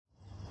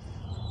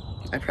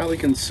I probably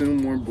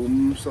consume more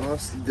boom boom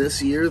sauce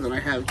this year than I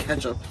have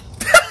ketchup.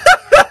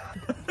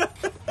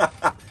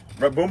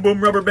 Boom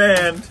boom rubber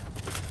band.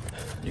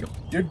 You go.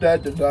 Your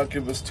dad did not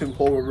give us 2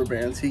 whole rubber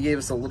bands. He gave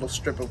us a little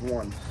strip of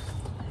 1.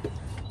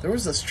 There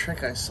was this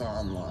trick I saw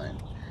online.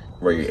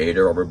 Where you ate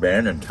a rubber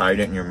band and tied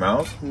it in your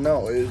mouth?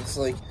 No, it was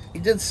like, he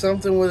did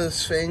something with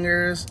his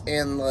fingers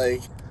and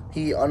like,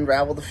 he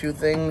unraveled a few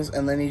things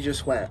and then he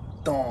just went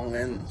dong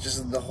and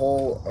just the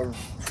whole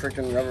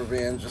freaking rubber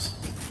band just,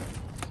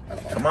 I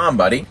don't know. Come on,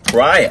 buddy.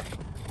 Try it.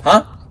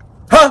 Huh?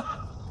 Huh?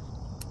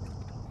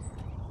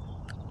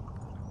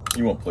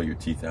 You won't pull your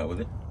teeth out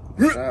with it.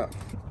 Shut up.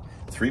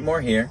 3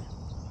 more here.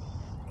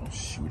 Don't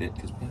shoot it,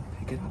 because we'll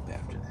pick it up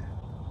after that.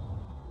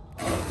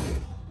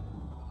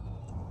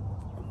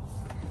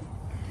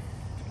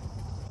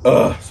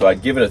 Ugh, so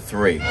I'd give it a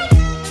 3.